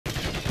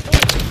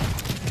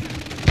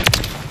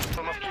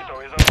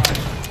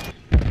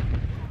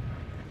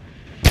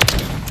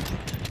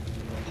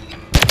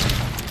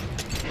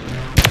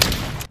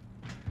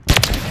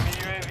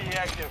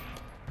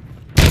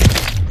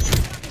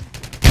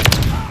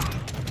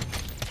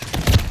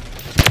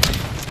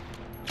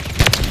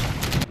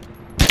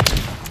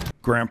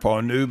Grandpa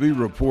Newbie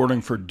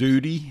reporting for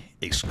duty,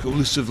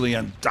 exclusively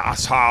in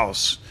Das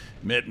Haus,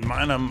 mit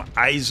meinem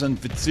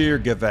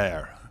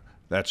Eisenvisiergewehr.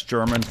 That's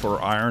German for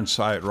iron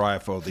sight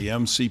rifle, the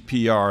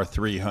MCPR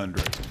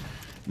 300.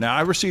 Now,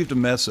 I received a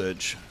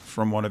message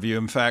from one of you,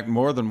 in fact,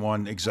 more than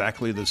one,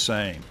 exactly the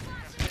same.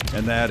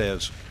 And that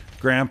is,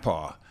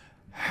 Grandpa,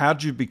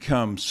 how'd you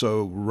become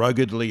so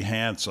ruggedly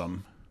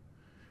handsome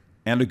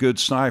and a good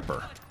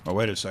sniper? Oh,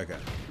 wait a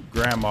second.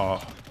 Grandma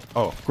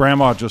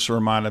just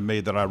reminded me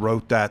that I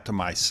wrote that to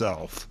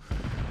myself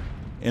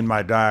in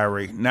my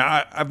diary.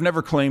 Now, I've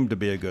never claimed to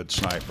be a good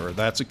sniper.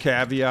 That's a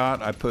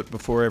caveat I put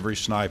before every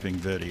sniping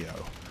video.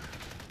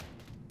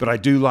 But I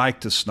do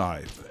like to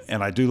snipe,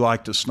 and I do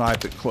like to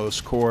snipe at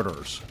close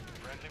quarters.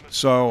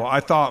 So I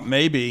thought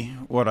maybe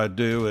what I'd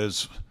do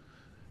is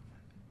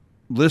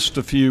list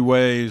a few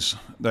ways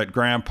that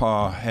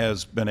Grandpa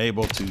has been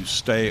able to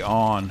stay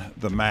on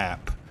the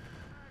map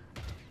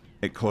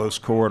at close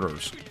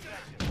quarters.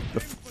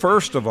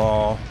 First of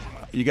all,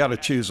 you got to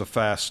choose a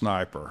fast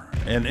sniper.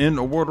 And in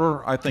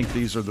order, I think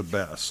these are the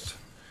best.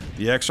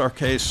 The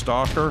XRK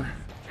Stalker.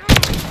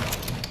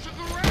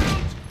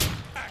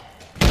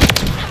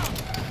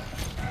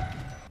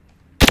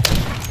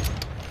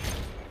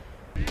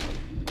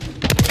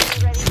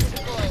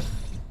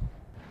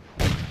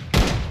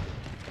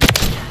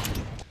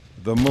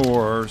 The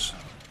Moors.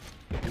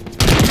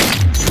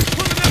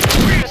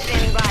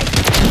 Standing by.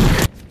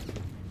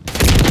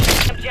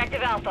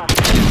 Objective Alpha.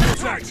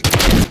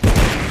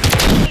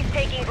 He's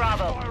taking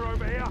Bravo.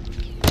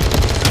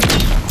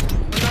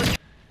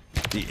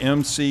 The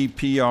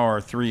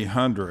MCPR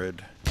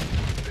 300.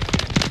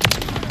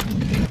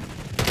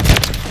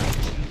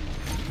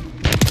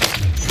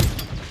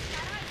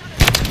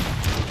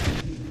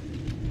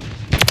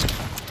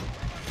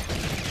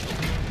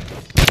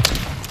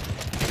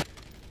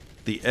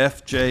 The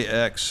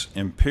FJX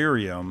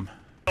Imperium.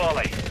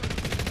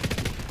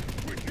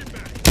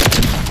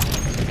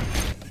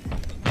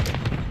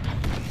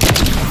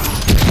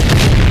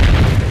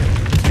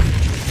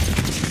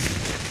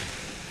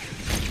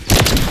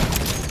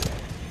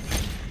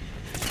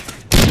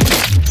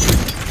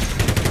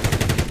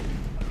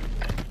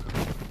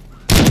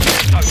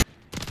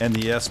 And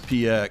the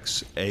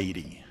SPX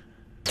 80.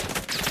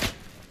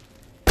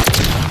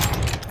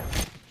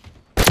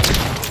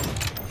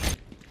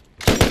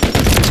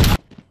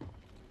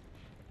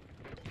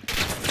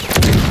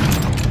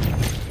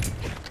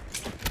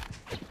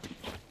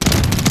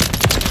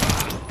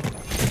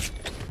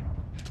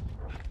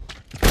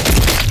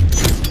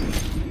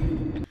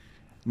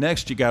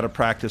 Next, you got to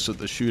practice at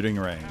the shooting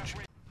range.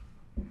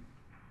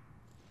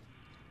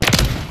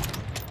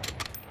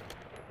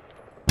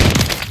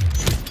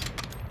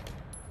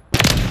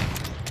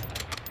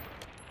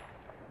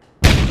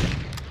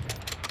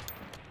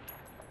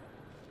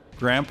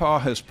 Grandpa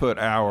has put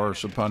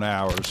hours upon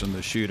hours in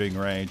the shooting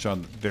range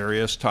on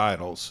various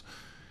titles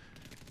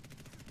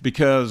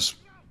because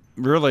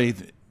really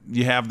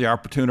you have the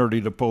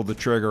opportunity to pull the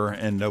trigger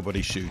and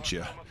nobody shoots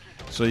you.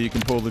 So you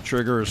can pull the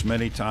trigger as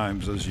many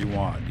times as you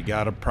want. You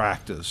got to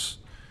practice.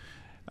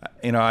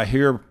 You know, I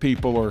hear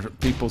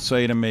people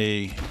say to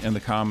me in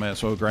the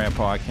comments, "Oh,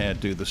 Grandpa, I can't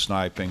do the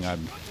sniping.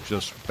 I'm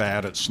just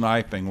bad at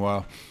sniping."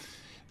 Well,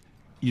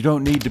 you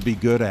don't need to be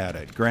good at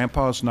it.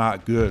 Grandpa's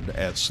not good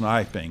at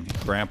sniping.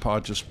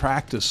 Grandpa just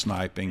practice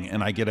sniping,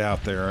 and I get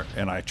out there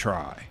and I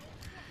try.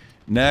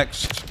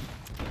 Next,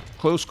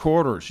 close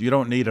quarters. You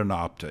don't need an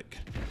optic.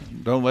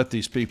 Don't let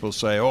these people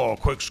say, "Oh,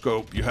 quick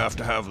scope, you have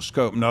to have a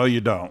scope." No,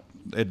 you don't.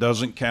 It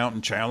doesn't count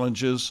in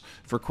challenges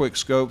for quick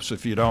scopes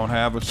if you don't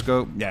have a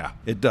scope. Yeah,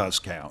 it does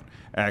count,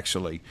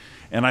 actually.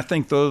 And I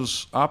think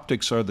those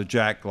optics are the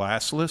Jack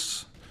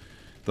Glassless,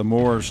 the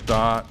Moore's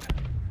Dot,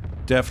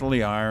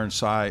 definitely iron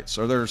sights,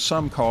 or there's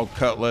some called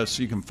Cutlass.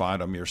 You can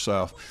find them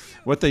yourself.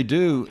 What they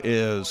do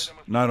is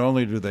not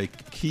only do they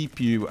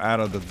keep you out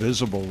of the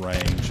visible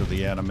range of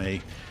the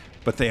enemy,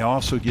 but they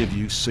also give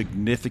you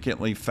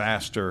significantly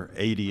faster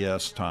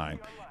ADS time.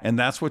 And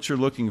that's what you're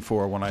looking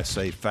for when I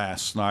say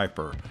fast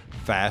sniper,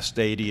 fast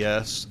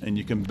ADS, and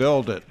you can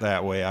build it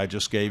that way. I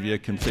just gave you a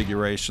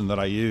configuration that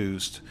I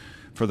used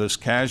for this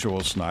casual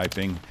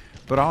sniping,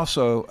 but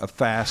also a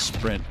fast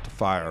sprint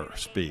fire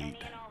speed.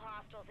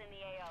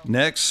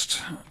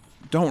 Next,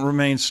 don't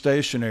remain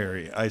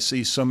stationary. I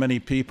see so many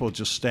people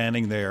just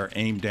standing there,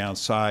 aim down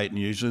sight, and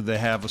usually they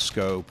have a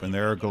scope and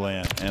they're a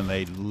glint, and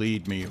they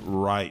lead me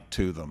right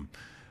to them.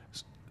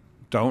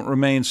 Don't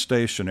remain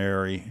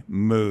stationary.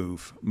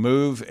 Move.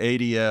 Move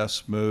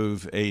ADS,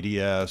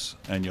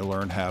 and you'll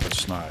learn how to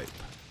snipe.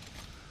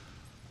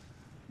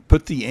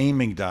 Put the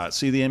aiming dot.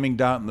 See the aiming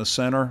dot in the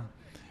center?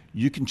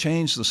 You can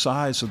change the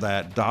size of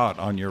that dot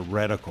on your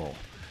reticle,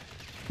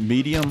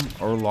 medium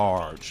or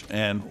large.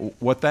 And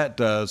what that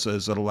does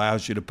is it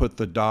allows you to put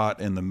the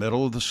dot in the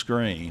middle of the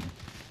screen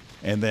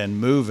and then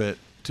move it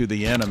to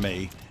the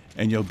enemy,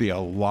 and you'll be a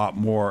lot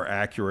more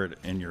accurate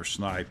in your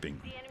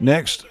sniping.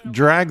 Next,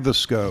 drag the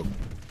scope.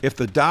 If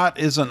the dot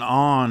isn't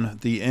on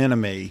the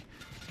enemy,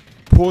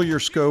 pull your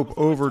scope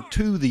over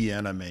to the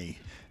enemy.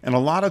 And a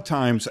lot of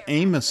times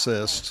aim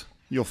assist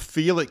you'll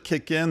feel it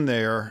kick in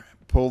there,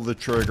 pull the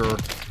trigger,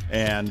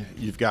 and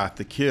you've got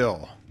the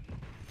kill.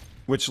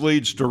 Which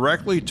leads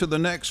directly to the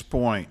next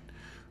point.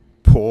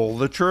 Pull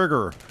the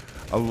trigger.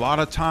 A lot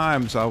of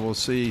times I will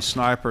see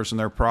snipers, and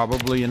they're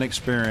probably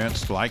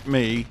inexperienced like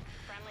me,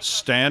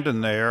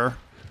 standing there,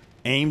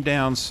 aim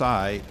down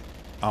sight.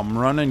 I'm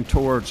running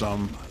towards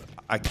them.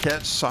 I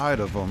catch sight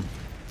of them.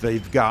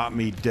 They've got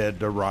me dead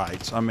to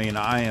rights. I mean,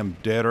 I am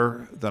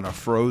deader than a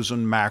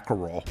frozen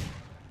mackerel.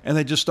 And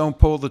they just don't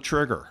pull the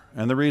trigger.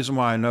 And the reason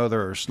why I know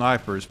they're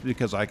snipers is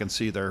because I can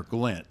see their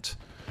glint.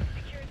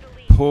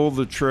 Pull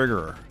the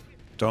trigger.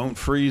 Don't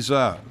freeze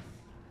up.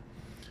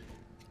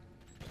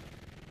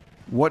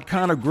 What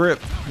kind of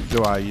grip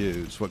do I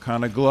use? What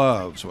kind of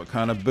gloves? What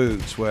kind of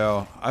boots?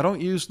 Well, I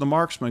don't use the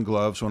marksman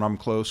gloves when I'm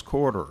close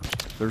quarters.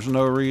 There's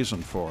no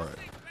reason for it.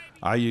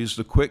 I use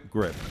the quick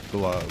grip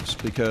gloves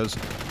because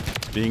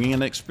being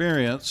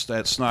inexperienced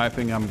at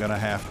sniping, I'm going to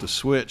have to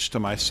switch to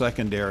my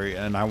secondary,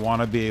 and I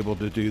want to be able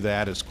to do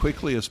that as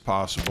quickly as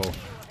possible.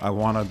 I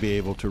want to be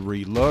able to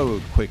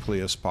reload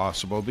quickly as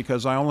possible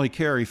because I only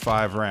carry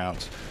 5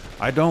 rounds.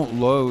 I don't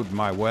load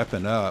my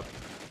weapon up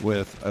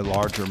with a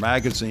larger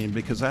magazine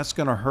because that's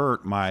going to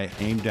hurt my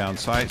aim down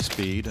sight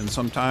speed and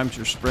sometimes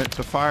your sprint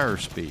to fire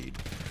speed.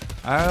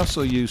 I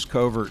also use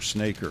covert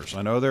sneakers.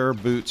 I know there are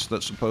boots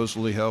that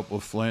supposedly help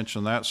with flinch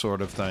and that sort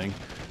of thing,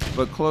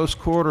 but close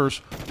quarters,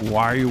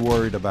 why are you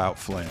worried about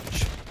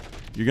flinch?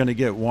 You're going to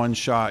get 1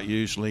 shot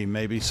usually,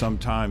 maybe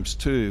sometimes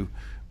 2,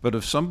 but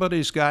if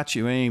somebody's got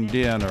you aimed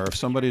in, or if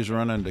somebody's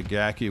running to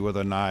gack you with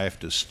a knife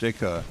to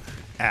stick a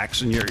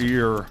axe in your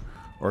ear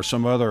or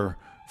some other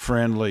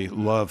friendly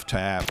love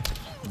tap,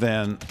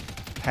 then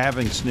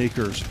having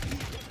sneakers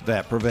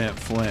that prevent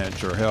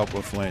flinch or help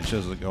with flinch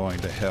isn't going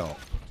to help.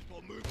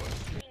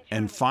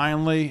 And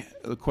finally,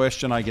 the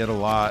question I get a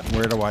lot,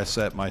 where do I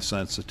set my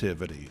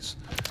sensitivities?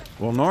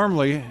 Well,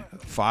 normally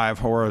 5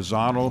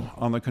 horizontal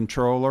on the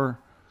controller,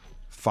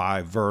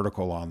 5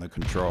 vertical on the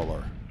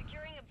controller.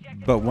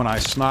 But when I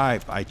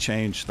snipe, I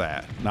change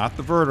that. Not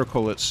the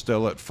vertical, it's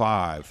still at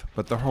 5,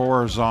 but the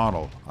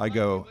horizontal, I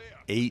go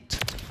 8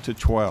 to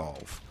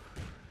 12.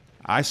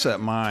 I set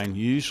mine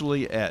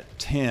usually at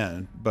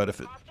 10, but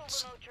if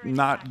it's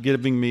not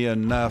giving me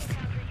enough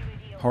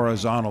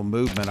horizontal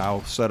movement,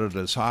 I'll set it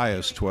as high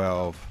as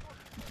 12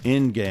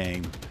 in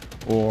game,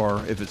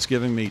 or if it's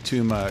giving me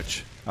too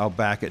much, I'll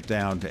back it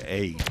down to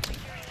 8.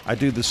 I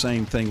do the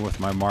same thing with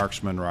my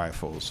marksman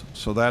rifles,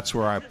 so that's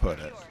where I put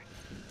it.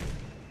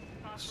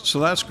 So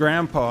that's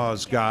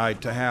Grandpa's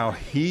guide to how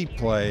he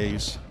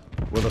plays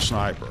with a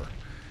sniper.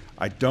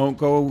 I don't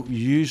go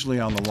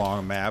usually on the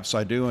long maps.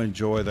 I do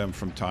enjoy them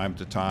from time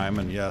to time,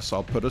 and yes,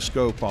 I'll put a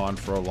scope on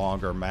for a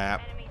longer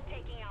map.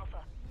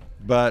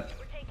 But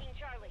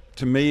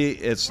to me,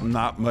 it's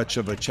not much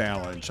of a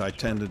challenge. I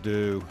tend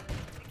to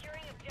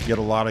get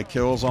a lot of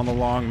kills on the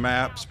long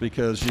maps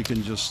because you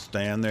can just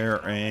stand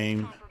there,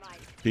 aim,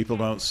 people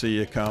don't see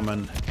you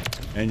coming,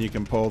 and you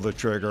can pull the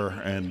trigger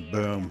and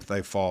boom,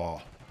 they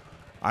fall.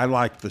 I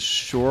like the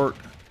short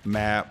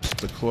maps,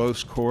 the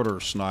close quarter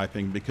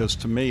sniping, because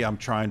to me, I'm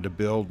trying to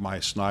build my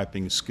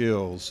sniping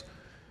skills,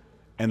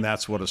 and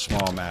that's what a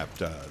small map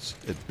does.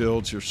 It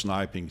builds your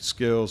sniping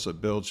skills, it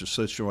builds your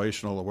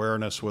situational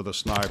awareness with a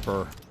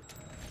sniper.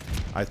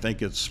 I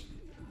think it's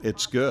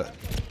good.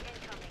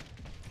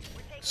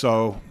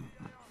 So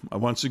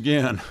once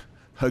again,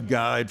 a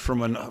guide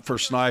for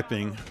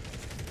sniping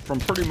from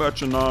pretty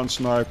much a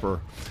non-sniper,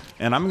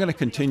 and I'm going to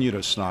continue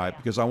to snipe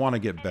because I want to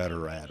get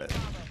better at it.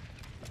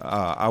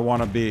 I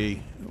want to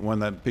be,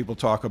 when people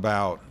talk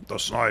about the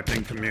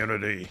sniping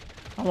community,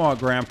 I want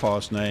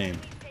Grandpa's name,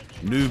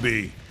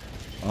 newbie,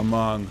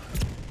 among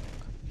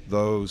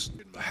those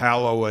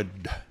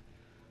hallowed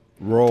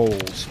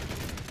roles.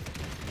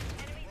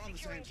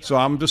 So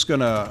I'm just going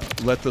to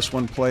let this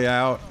one play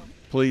out.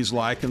 Please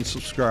like and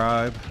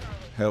subscribe.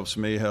 Helps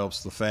me,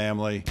 helps the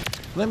family.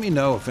 Let me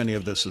know if any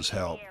of this has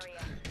helped.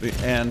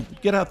 And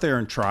get out there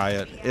and try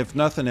it. If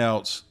nothing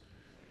else,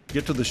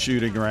 get to the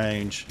shooting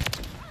range.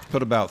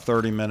 Put about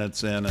 30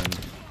 minutes in and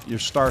you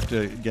start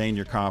to gain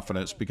your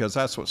confidence, because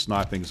that's what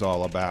sniping's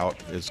all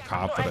about, is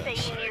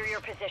confidence.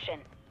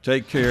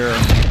 Take care,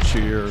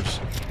 cheers,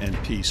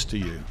 and peace to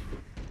you.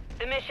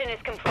 The mission is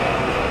complete.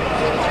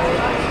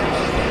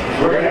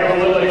 We're going to have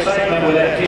a little excitement with that.